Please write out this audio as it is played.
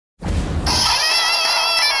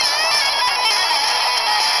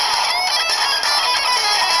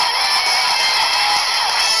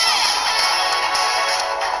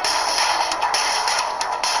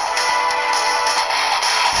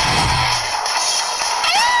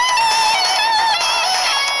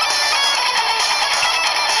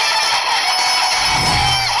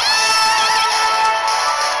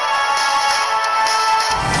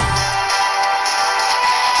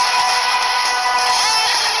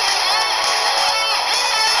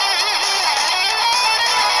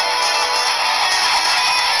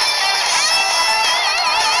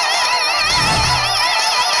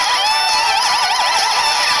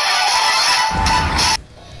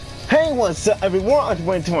What's up, everyone? I'm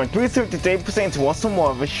 22.3 today presenting to once more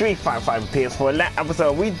of a Street Fighter 5 PS4. Last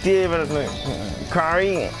episode we did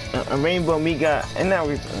Kari, Rainbow Mika, and now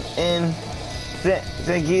we're in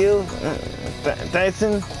Zagil,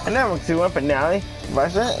 Dyson, and now we're to a finale.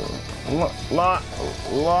 Rashid,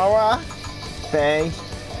 Laura, F.A.N.G,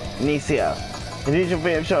 Necalli. The usual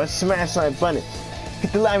video show, smash like button.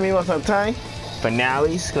 Hit the like me one more time.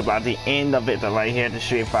 Finales, about the end of it right here, the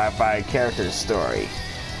Street Fighter 5 character story.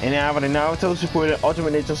 And now for the Naruto supported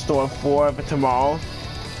Ultimate Ninja Storm 4 for tomorrow.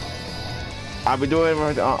 I'll be doing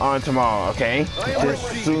it on tomorrow, okay?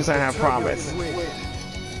 Just as soon as I have promised.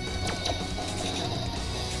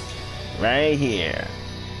 Right here.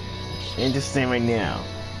 Interesting right now.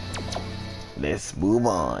 Let's move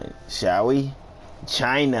on, shall we?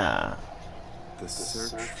 China. The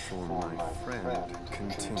search for my friend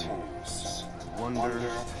continues. I wonder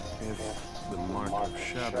if the mark of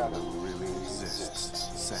shadow really exists.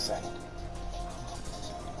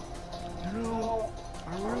 You know, I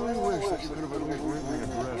really wish that you could have at least written me a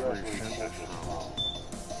address where you sent this from.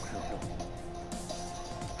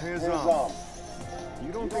 Hey, Azam,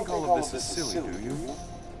 you don't think all of this is silly, do you?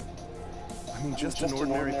 I mean, just an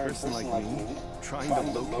ordinary person like me, trying to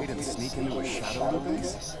locate and sneak into a shadow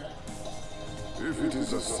base? If it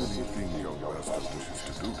is a silly thing your master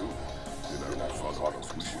wishes to do, then I will follow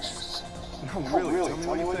his wishes. No, really, tell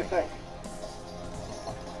me what you think.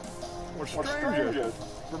 Or strangers,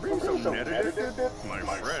 for being so net-addicted, my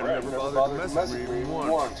friend never bothered to mess with me even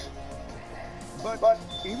once. But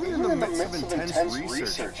even in the midst of intense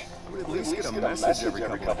research, I would at least get a message every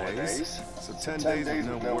couple of days. So 10 days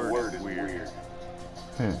with no word is weird.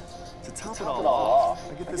 To top it all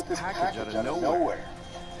off, I get this package out of nowhere.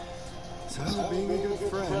 So being a good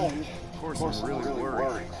friend, of course I'm really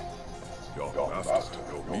worried. Your master,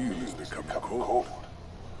 your meal is becoming cold.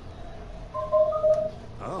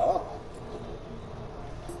 Oh.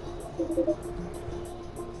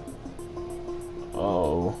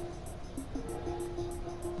 Oh.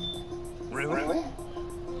 Really?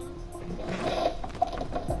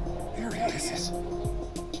 There he is.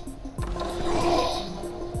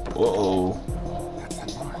 Uh-oh. That's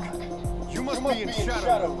the mark. You must be in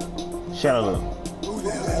shadow. Shadow. Who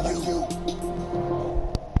the hell are you?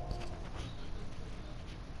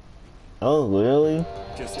 Oh, really?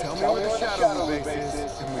 Just tell me where the shadow base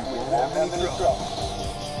is, and we won't have any trouble.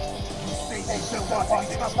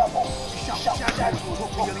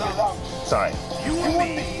 Sorry. You and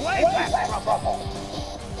me, way back,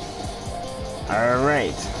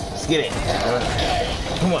 Alright. Let's get it.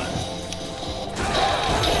 Come on.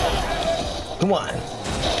 Come on.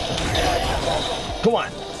 Come on.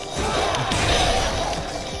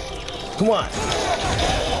 Come on.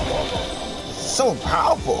 So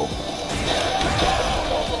powerful.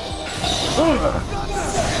 Ooh.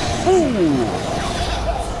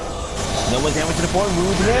 No more damage to the point.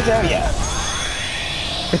 Move to this area.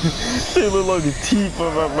 They look like the teeth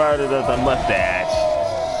of a rider of the mustache.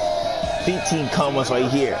 15 commas right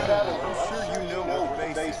here. I'm sure you know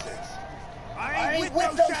what base is. I ain't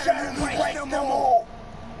with no shadow race no more.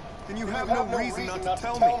 Then you have no reason not to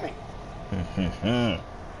tell me.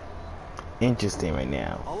 Interesting right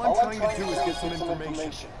now. All I'm trying to do is get some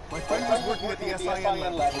information. My friend was working at the F.A.N.G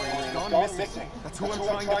laboratory and has gone missing. That's who I'm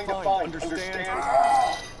trying to find, understand?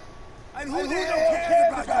 And who the hell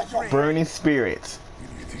cares about your friend? Burning spirits.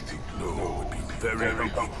 Anything low would be very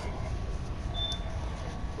helpful.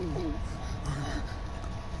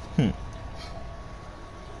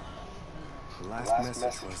 The last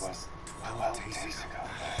message was 12 days ago.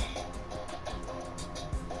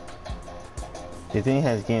 The thing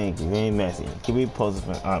has getting very messy. Can we post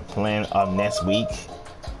a plan of next week?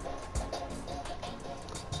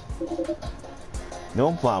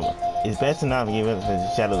 No problem. It's best to not give up to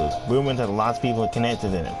the shadows. Rumors that lots of people connected to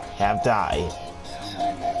them have died.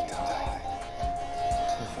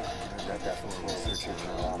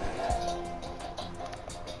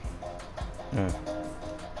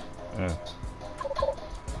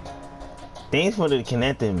 Thanks for the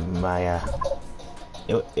connecting, Maya.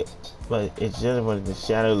 But it's just for the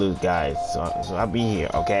shadow loot guys, so I'll be here,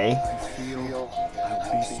 okay? I feel I'll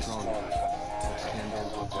be strong enough to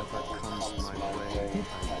handle whatever comes my way.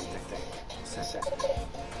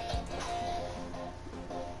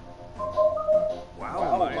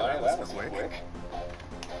 Wow, Maya, that was quick.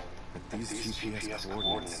 With these GPS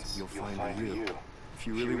coordinates, you'll find you. If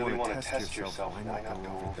you really want to test yourself, why not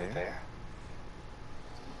go over there?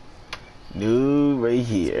 Dude, right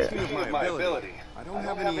here. Speaking of my ability, I don't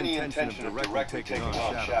have any intention of directly taking on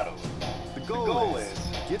Shadow. The goal is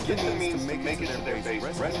get the means to make it to their base,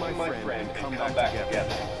 rescue my friend, and come back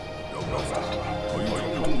together. No Are you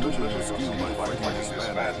trying to measure your skill by fighting this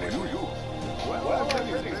bad man, do you? Well,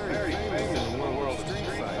 F.A.N.G is very famous in the world of street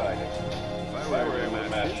fighting. If I were able to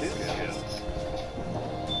match his skills.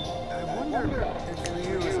 I wonder if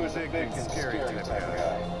Ryu is a big and scary type of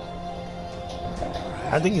guy.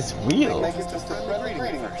 I think it's real. Make it just a friendly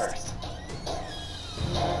greeting first.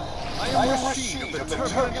 I am Rashid of the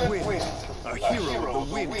Turbulent Wind, a hero of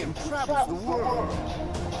the wind and travels the world.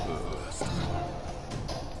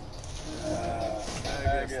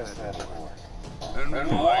 I guess that'll work. And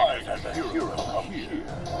why does the hero come here?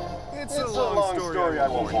 It's a long story I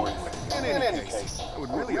won't bore you with. In any case, I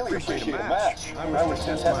would really appreciate a match. I wish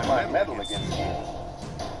to test my mettle against you.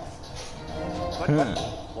 But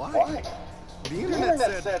why? The internet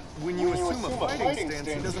said when you assume a fighting stance,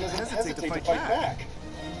 he doesn't hesitate to fight back.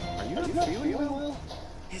 Are you not feeling well?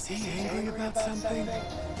 Is he angry about something?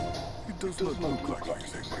 It does not look like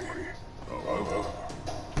he's angry. However,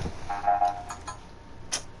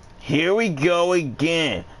 Here we go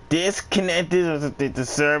again. Disconnected with the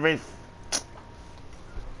service.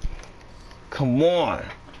 Come on.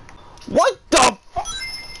 What the?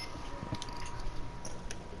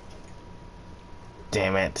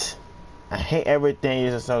 Damn it. I hate everything.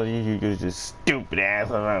 You just stupid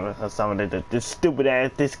ass or some of this stupid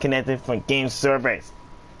ass disconnected from game service.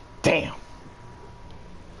 Damn.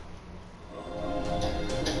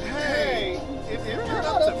 Hey, if you're not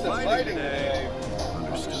up to fighting today,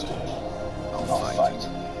 understood. I'll fight.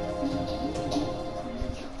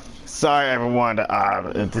 Sorry everyone,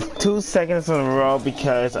 just 2 seconds in a row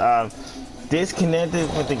because disconnected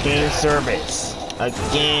with the game service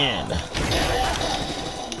again.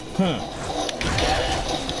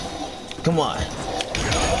 Come on.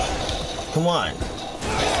 Come on.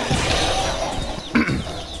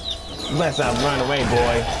 You better stop running away,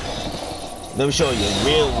 boy. Let me show you a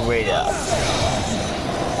real way up.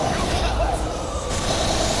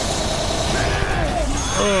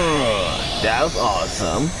 That was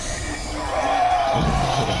awesome.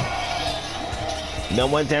 No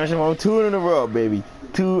more damage from 2 in a row, baby.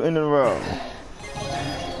 2 in a row.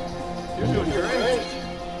 You're doing great.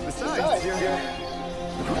 Besides, you're...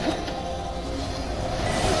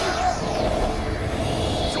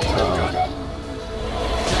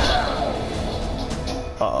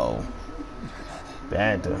 Uh-oh.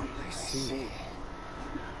 Bad. I see.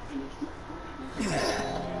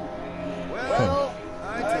 Well, I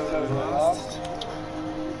totally lost.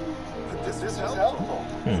 But this is helpful.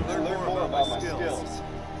 Learn more about my skills.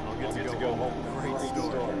 I'll get to go home with a great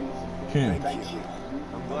story. Thank you.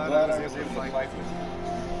 I'm glad I was able to fight with you.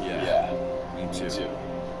 Yeah, me too.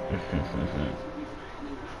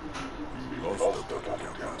 lost the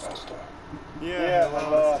young master. Yeah, I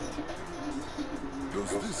lost.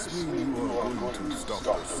 Does this mean you are going to stop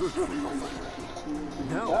the search for your friend?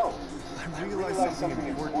 No, I realized something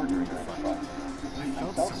important during the fight. I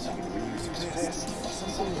felt something in Ryu's fist.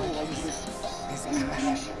 Something like his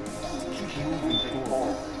passion to keep moving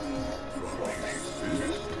forward.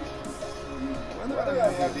 Whether I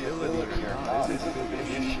have the ability or not isn't a big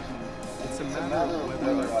issue. It's a matter of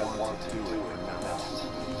whether I want to do it or not.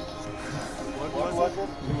 What was it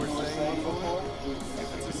you were saying before? If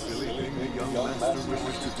it's a silly thing the young master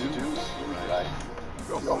wishes to do, right?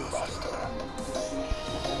 Young master.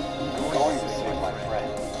 I'm going to save my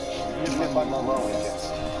friend. Even if I'm alone against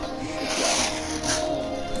him.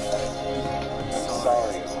 I'm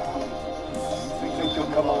sorry. I think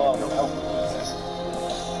you'll come along and help with this.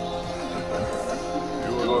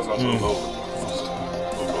 You are not alone, master.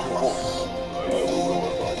 Of course, I will know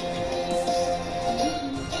about it.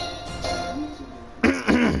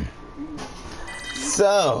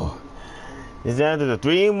 So, there's down to the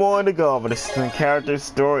 3 more to go for this character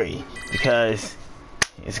story because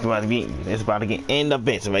it's about to get end of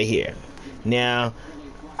it right here. Now,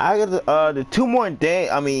 I got the 2 more days.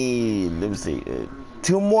 I mean, let me see,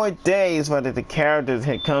 2 more days for the characters.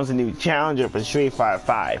 Here comes a new challenger for Street Fighter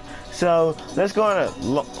 5. So let's go on to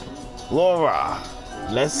Laura.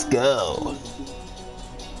 Let's go.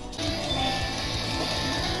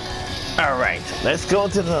 All right, let's go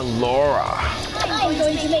to the Laura. I'm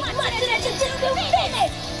going to make Matsudachi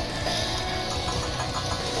famous!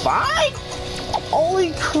 5?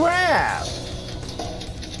 Holy crap!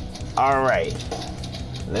 All right,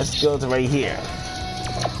 let's go to right here.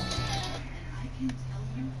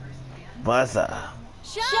 Buzzer.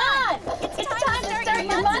 Sean! It's time to start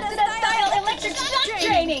your Matsuda-style electric shock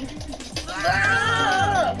training!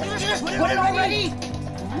 Put it already!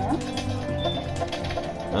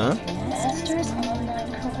 Huh? Masters Online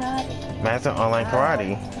Karate. Master Online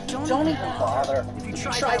Karate. Don't even bother. If you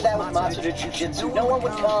tried that with Matsuda Jiu-Jitsu, no one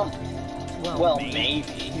would come. Well, maybe.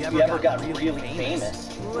 If you ever got really famous.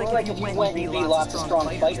 Like if you went and beat lots of strong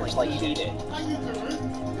fighters like he did.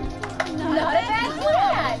 Not a bad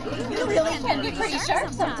plan. You really can be pretty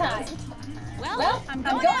sharp sometimes. Well, I'm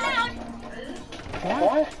going out.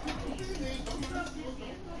 What?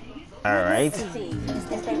 Alright. Is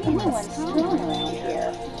there anyone strong around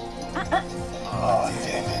here? Ah,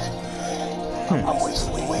 damn it. I was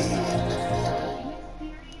waiting.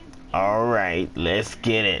 Alright, let's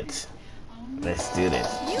get it. Let's do this.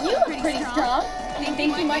 You look pretty strong.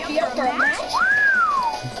 Think you might be up for a match?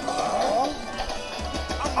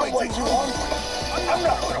 I'm way too hungry. I'm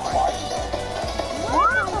not gonna fight.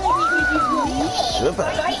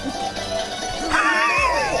 Super.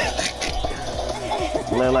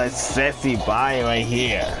 Little like sexy body right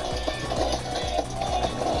here.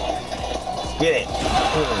 Get it.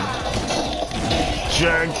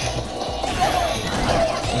 Jerk.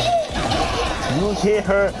 You hit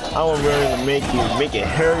her, I will really make it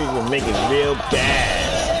hurt, you will make it real bad.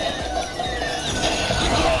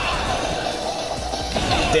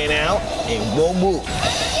 Stand out and won't move.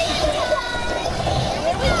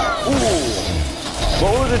 Ooh.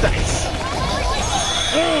 Roll the dice.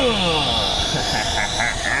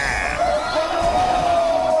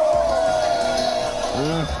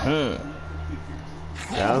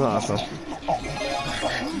 That was awesome.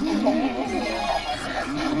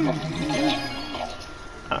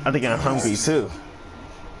 I think I'm hungry too.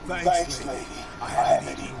 Thanks, lady. I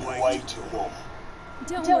haven't eaten way too long.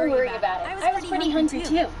 Don't worry about it. I was pretty hungry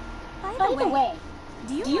too. By the way,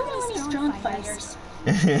 do you know any strong fighters?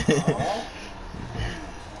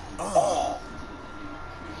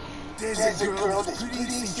 There's a girl that's pretty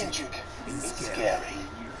eccentric and scary.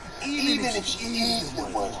 Even if she is the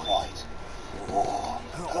worst fight. Oh,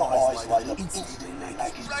 her eyes light up instantly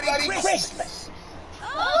like it's bloody Christmas.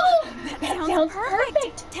 Oh, that sounds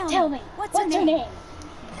perfect. Tell me, what's her name?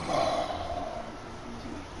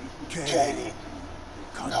 Katie.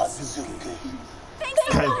 Katsuki. Thanks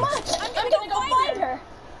so much. I'm gonna go find her.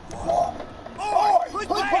 Oh, who's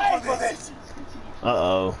paying for this?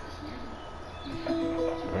 Uh-oh.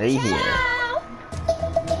 Right here.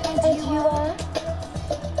 And you are?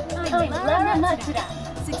 I'm Lara Matsuda.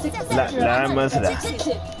 Lara Matsuda.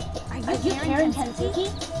 Are you Karen Kentucky?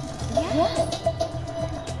 Yes.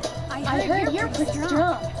 I heard you're pretty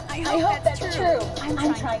strong. I hope that's true.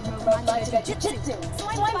 I'm trying to move on to jiu-jitsu, so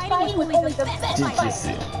I'm fighting with only the best fighters.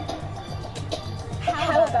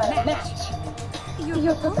 How about a match?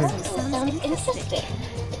 Your proposal sounds interesting.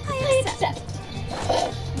 I accept.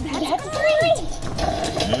 That's great!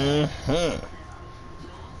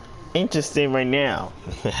 Interesting right now.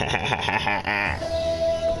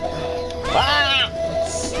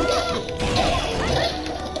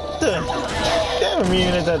 Damn me,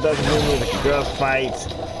 that doesn't mean me like a girl fight.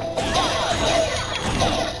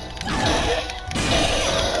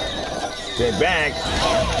 Get back.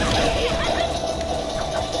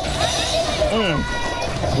 Ooh.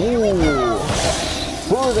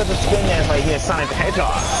 Who's at the spin dance right here? Sonic the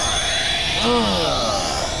Hedgehog.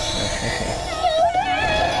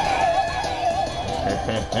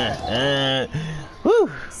 Woo.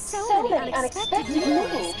 So many unexpected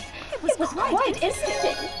moves. It was quite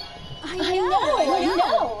interesting. I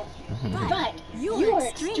know. But you were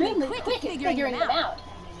extremely quick at figuring them out.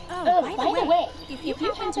 Oh, by the way, if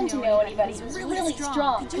you happen to know anybody who's really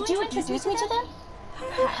strong, could you introduce me to them?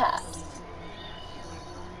 Perhaps.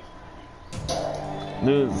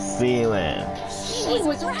 New Zealand. She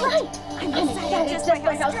was right. I'm excited just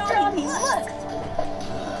by how strong he looks.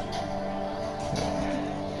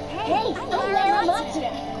 Hey, I'm Lara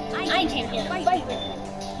Matsuda. I came here to fight with you.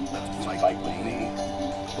 Fight with me.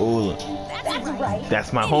 Ooh, That's right.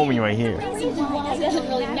 that's my homie right here. The reason why doesn't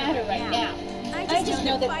really matter right now. I just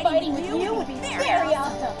know that fighting with you would be very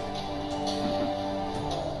awesome.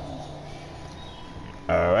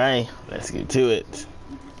 Alright, let's get to it.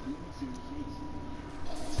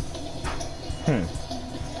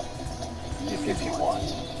 If you want.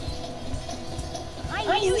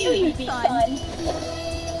 I knew you'd be fun.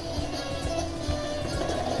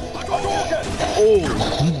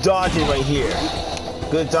 Oh, you dodged it right here.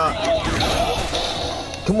 Good dodge.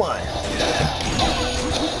 Come on.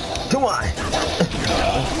 Come on.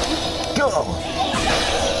 Go.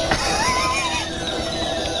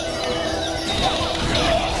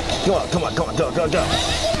 Come on, go.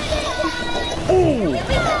 Ooh.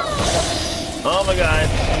 Oh my god.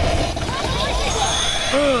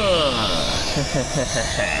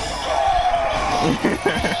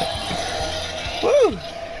 Woo.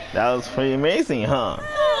 That was pretty amazing, huh?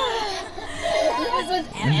 This was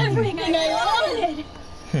everything I wanted.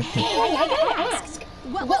 Hey, I gotta ask.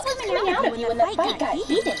 What was coming out of you when the fight got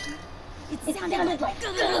heated? It sounded like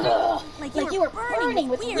you were burning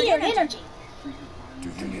with weird energy. Do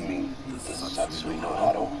you mean the Satsume no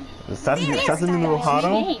Hado? The Sesame no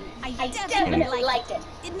Hado? I definitely liked it.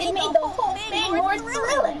 It made the whole thing more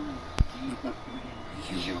thrilling.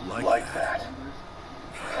 You like that?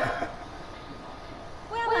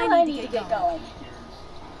 Well, I need to get going.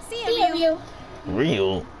 See you.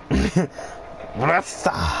 Real?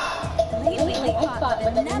 Rasta. Lately, I've fought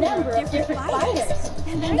with a number of different fighters,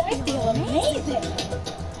 and I feel amazing.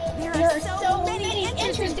 There are so many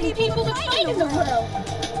interesting people to fight in the world.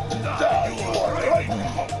 You are right.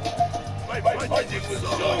 By fighting with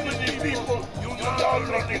so many people, you not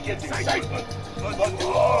only get excitement, but you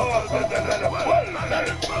also get a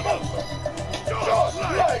well-balanced just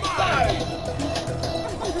like that.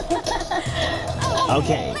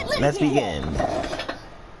 Okay, let's begin.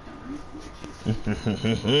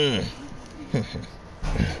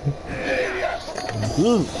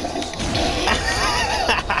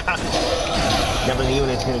 Never knew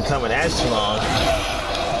it's gonna come in that strong.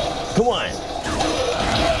 Come on.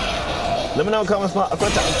 Let me know in the comments what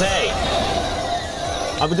time today.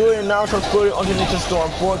 I'll be doing an announcement recording on the Ninja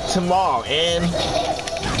Storm for tomorrow, and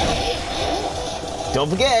don't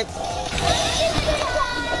forget.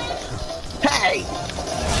 Hey!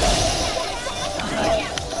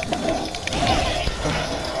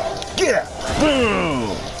 Get up!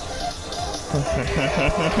 Boom!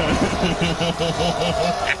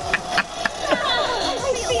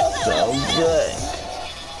 So good.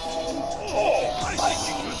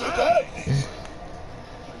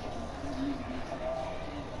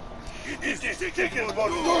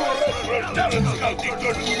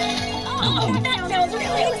 That sounds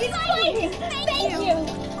really exciting. Thank you.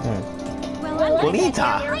 Well, I'm Bonita.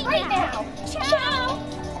 right now. Ciao.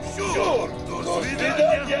 Sure, do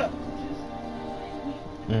свидания.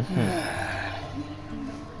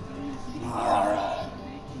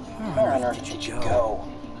 Where on earth did you go?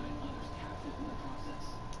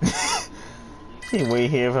 You wait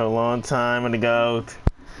here for a long time on the goat.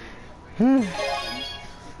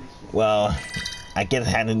 Well, I guess I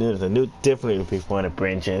had to do this differently before the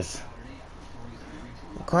branches.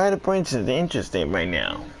 Quite a branch is interesting right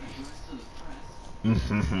now.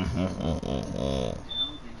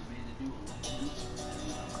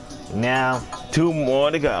 Now, 2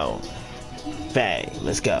 more to go. F.A.N.G,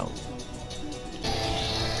 let's go.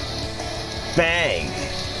 F.A.N.G.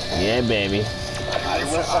 Yeah, baby. I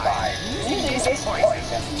will survive. This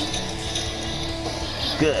poison.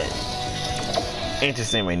 Good.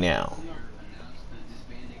 Interesting right now.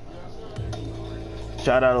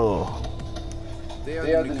 Shout out all. They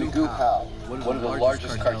are the Necalli, one of the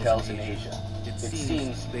largest cartels in Asia. It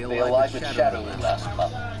seems they allied with Shadowland last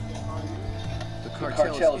month. The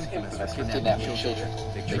cartel is infamous for kidnapping children.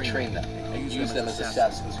 They train them and use them as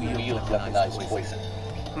assassins who wield weaponized poison.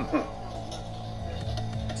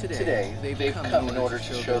 Today, they've come in order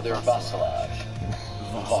to show their vassalage.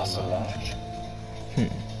 Vassalage?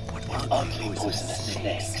 Ugly poisonous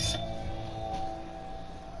snakes.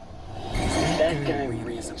 That very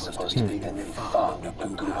reason supposed to be the new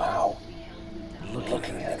F.A.N.G.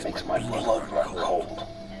 Looking at it makes my blood run cold.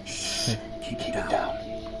 Shh, keep it down.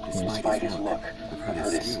 Despite his look, I've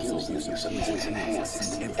heard his skills in the use of poison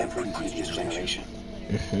hands in every previous generation.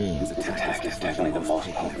 His attack is definitely the most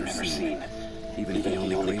I've ever seen. Even if he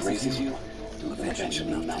only grazes you, he'll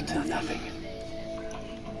eventually melt to nothing.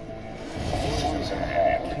 Poison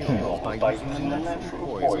hand killed by using the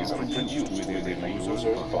natural poison produced within the user's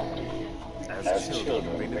body. As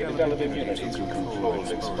children, they develop immunity to controlled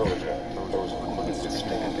exposure. Those who couldn't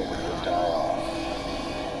withstand it would die.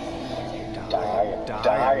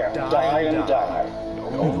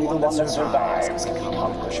 Only the one that survives can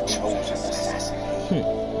become the chosen assassin.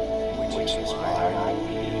 Which is why I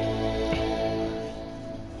need.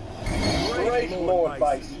 Great Lord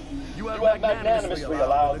Vice, you have magnanimously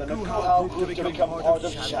allowed the Necalli group to become part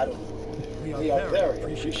of Shadow. We are very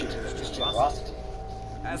appreciative of this generosity.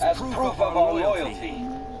 As proof of our loyalty,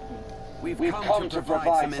 we've come to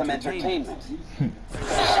provide some entertainment.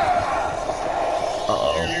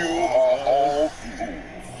 Uh-oh. You are all fools.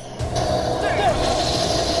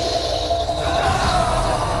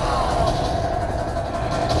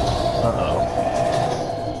 Uh-oh.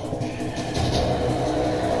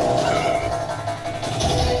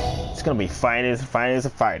 It's gonna be fighters,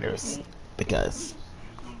 because...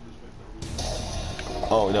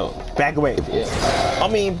 Oh no, back away. I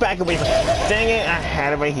mean, back away. Dang it, I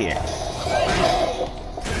had it right here.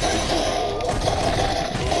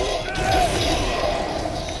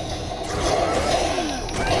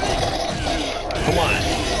 Come on.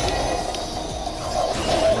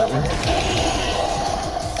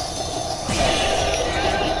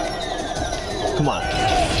 Come on.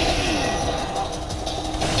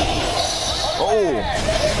 Oh.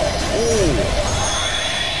 Oh.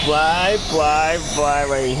 Fly, fly, fly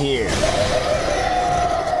right here.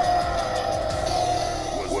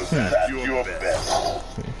 Was that your best?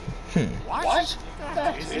 What?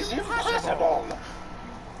 That is impossible.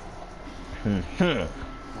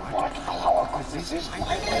 What? How could this is my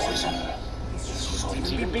poison? So it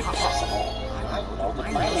can be possible. I know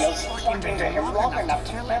that my nails stuck into him long enough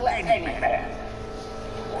to kill any man.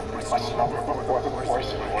 Much longer before the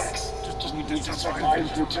poison works. Just need to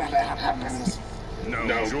survive until that happens.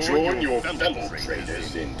 Now join your fellow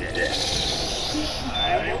traders in death.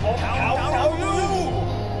 I won't out you!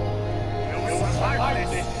 You'll survive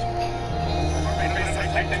this.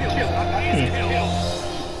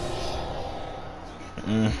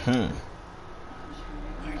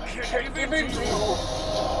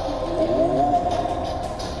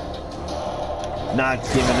 Not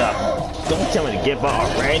giving up. Don't tell me to give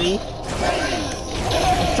up already.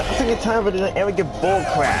 It's like a time for the arrogant bull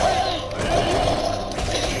crap.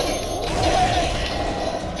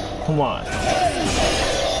 Come on.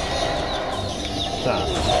 Stop.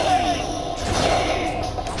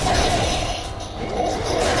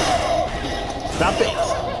 Stop it.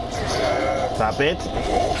 Stop it.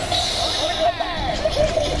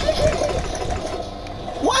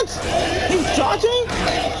 What? He's charging?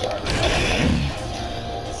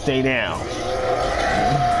 Stay down.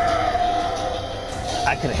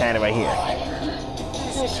 I could have had it right here.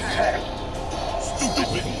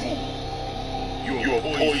 Your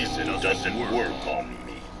poison doesn't work on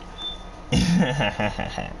me.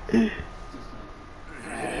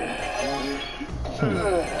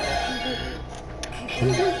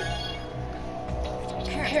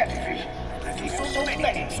 So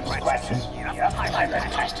many scratches. I'm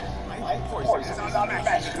attached. My poison is not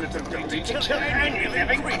magical ability to kill any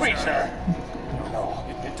living creature. No,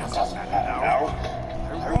 it doesn't matter now.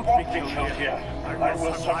 I won't be killed here. I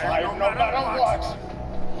will survive no matter what.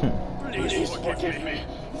 Please forgive me.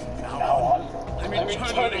 Now on, I'm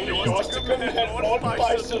eternally yours to command Lord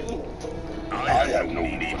Bison. I have no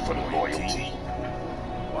need for loyalty.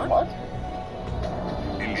 What?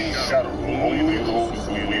 In shadow, only those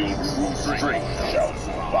who wield true strength shall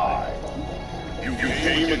survive. You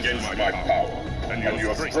came against my power, and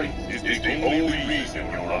your strength is the only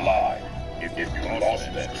reason you're alive. If you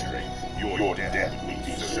lost that strength, your death will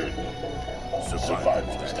be certain.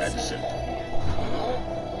 Survival is that simple.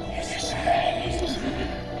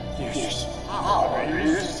 Yes, power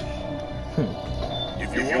is. If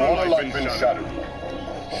you want to life in shadow,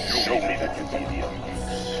 show me that you can be of use.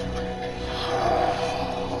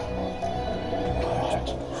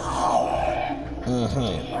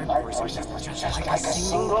 My voice is just like a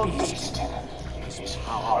single beast. His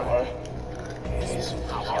power is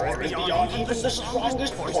beyond even the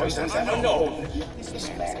strongest poisons ever known. This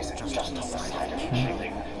man is just a silent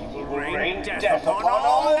killing. He will rain death upon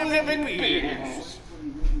all living beings.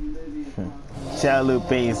 Shadow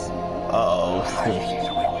base. Uh-oh.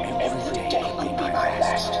 Every day will be my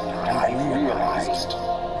last. I realized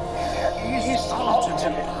there is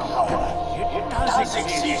ultimate power. It does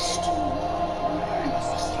exist.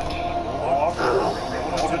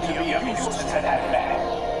 To be of use to that man.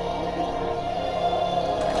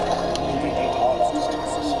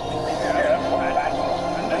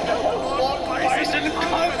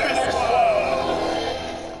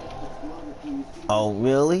 Oh,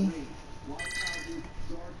 really?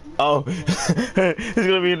 Oh, it's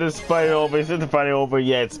gonna be the fight over. It's not the fight over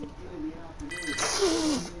yet.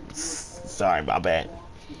 Sorry, my bad.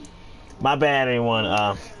 My bad,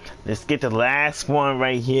 everyone. Let's get the last one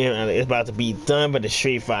right here, and it's about to be done by the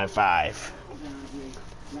Street Fighter 5.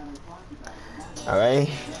 All right,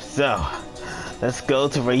 so let's go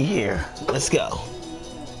to right here. Let's go.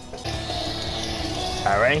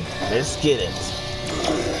 All right, let's get it.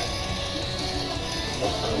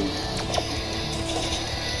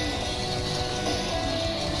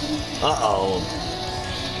 Uh-oh.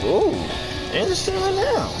 Ooh, interesting right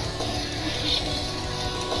now.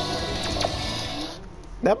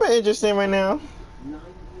 That been interesting right now.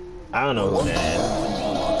 I don't know who that is.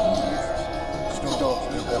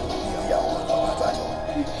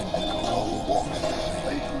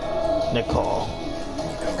 Necalli.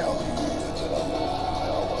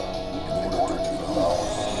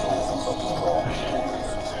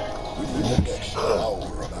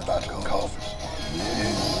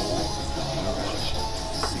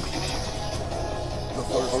 The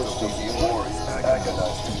first of the war is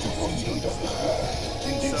agonized to proceed.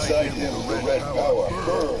 Inside him, the red power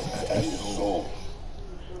burns as his soul.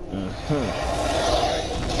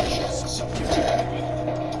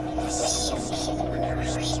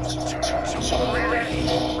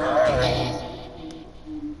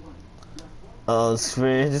 Oh,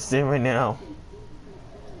 Spirit, just stay right now.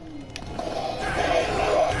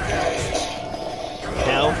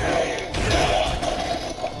 Hell.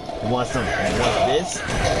 Want this?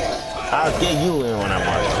 I'll get you in when I'm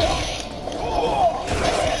on.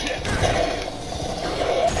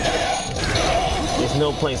 There's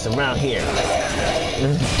no place around here.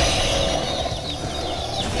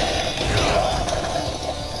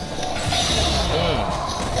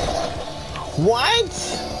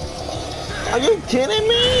 What? Are you kidding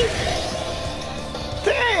me?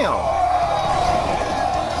 Damn!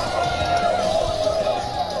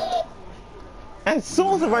 As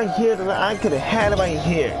soon as right here, I could have had it right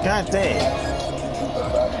here. God damn.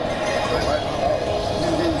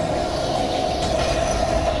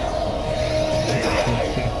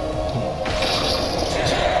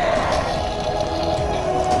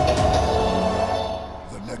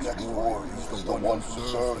 The next war is the one who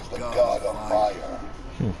serves the god of fire.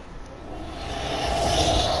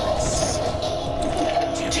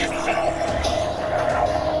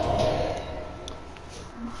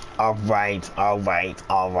 All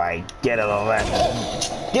right. Get it the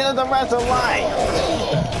rest. Get it the rest alive.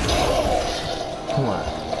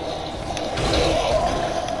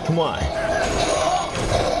 Come on.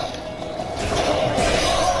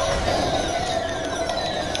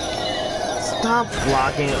 Stop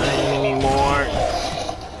blocking anymore.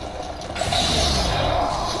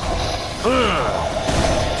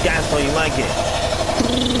 That's how you like it.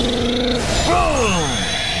 Boom!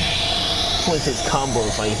 With his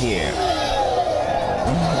combos right here.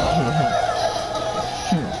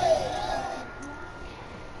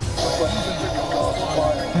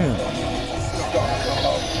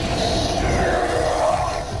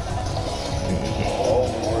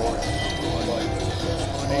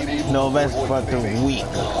 No rest but the weak.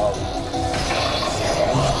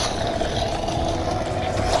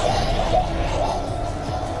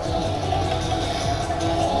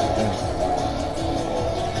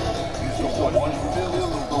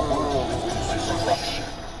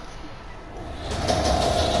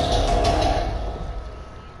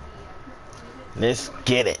 Let's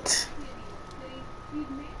get it.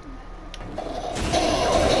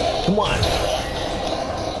 Come on.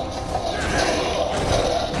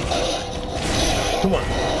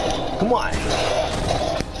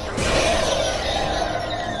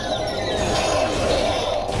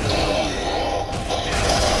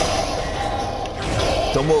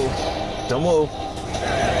 Don't move.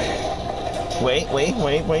 Wait.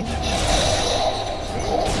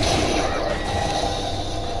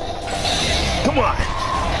 Come on.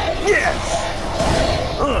 Yes.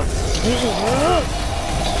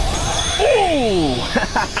 Ooh.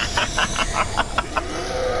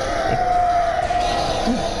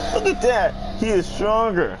 Look at that. He is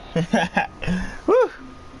stronger. Woo.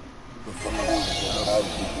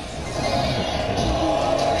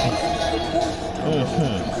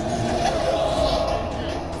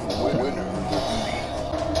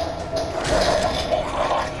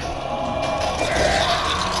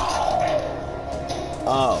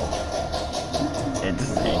 Oh.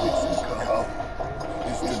 Interesting.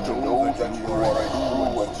 Is to know that you are a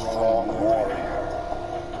true and strong warrior.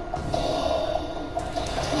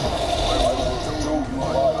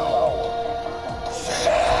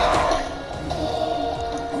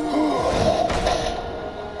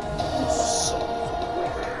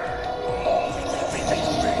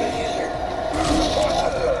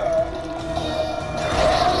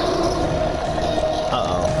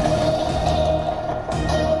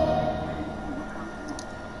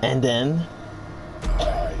 And then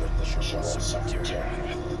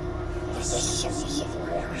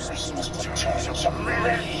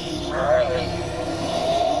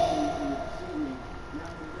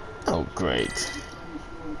oh great.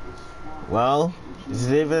 Well, this is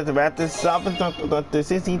it to wrap this up with the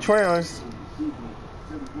 16 trailers.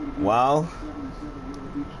 Well,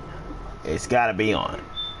 it's gotta be on.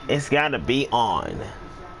 The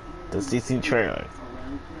 16 trailers.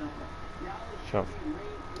 Sure.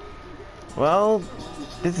 Well,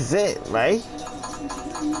 this is it, right?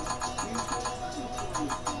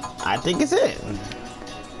 I think it's it.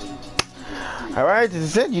 Alright, this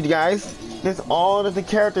is it, you guys. This is all of the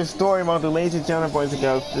character story about the ladies and gentlemen, boys and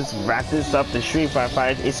girls. Let's wrap this up. The Street Fighter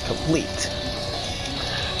 5 is complete.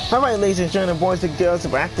 Alright, ladies and gentlemen, boys and girls,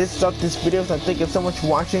 wrap this up. This video, so thank you so much for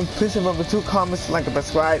watching. Please remember to comment, like, and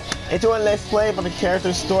subscribe. Enjoy Let's Play about the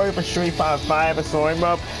character story for Street Fighter 5 and story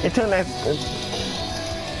mode. Until next,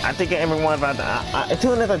 I think everyone about the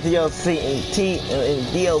until another DLC in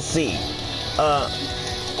DLC.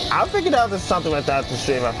 I'll figure out there's something like that to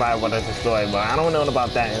Street Fighter 5, what is the story, but I don't know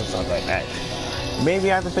about that and stuff like that.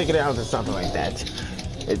 Maybe I have to figure it out or something like that.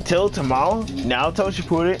 Until tomorrow, Naruto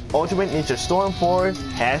Shippuden Ultimate Ninja Storm 4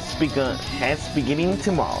 beginning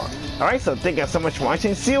tomorrow. Alright, so thank you so much for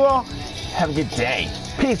watching. See you all. Have a good day.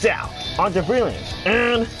 Peace out. On to brilliance.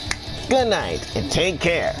 And good night. And take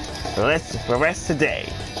care. For the rest of the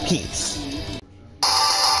day. Peace.